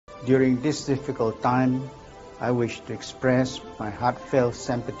During this difficult time, I wish to express my heartfelt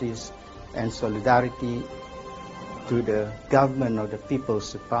sympathies and solidarity to the government of the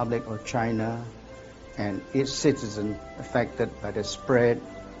People's Republic of China and its citizens affected by the spread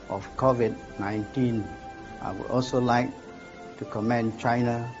of COVID-19. I would also like to commend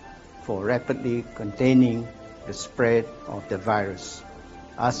China for rapidly containing the spread of the virus.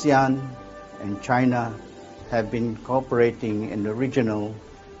 ASEAN and China have been cooperating in the regional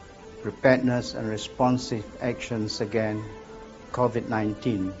preparedness and responsive actions against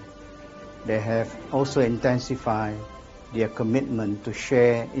COVID-19. They have also intensified their commitment to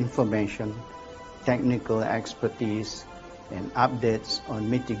share information, technical expertise, and updates on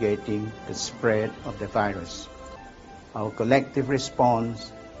mitigating the spread of the virus. Our collective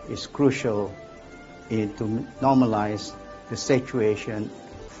response is crucial to normalize the situation.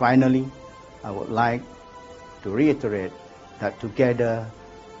 Finally, I would like to reiterate that together,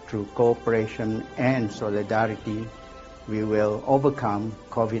 through cooperation and solidarity, we will overcome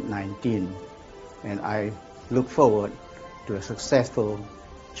COVID-19, and I look forward to a successful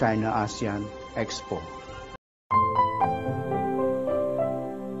China-ASEAN Expo.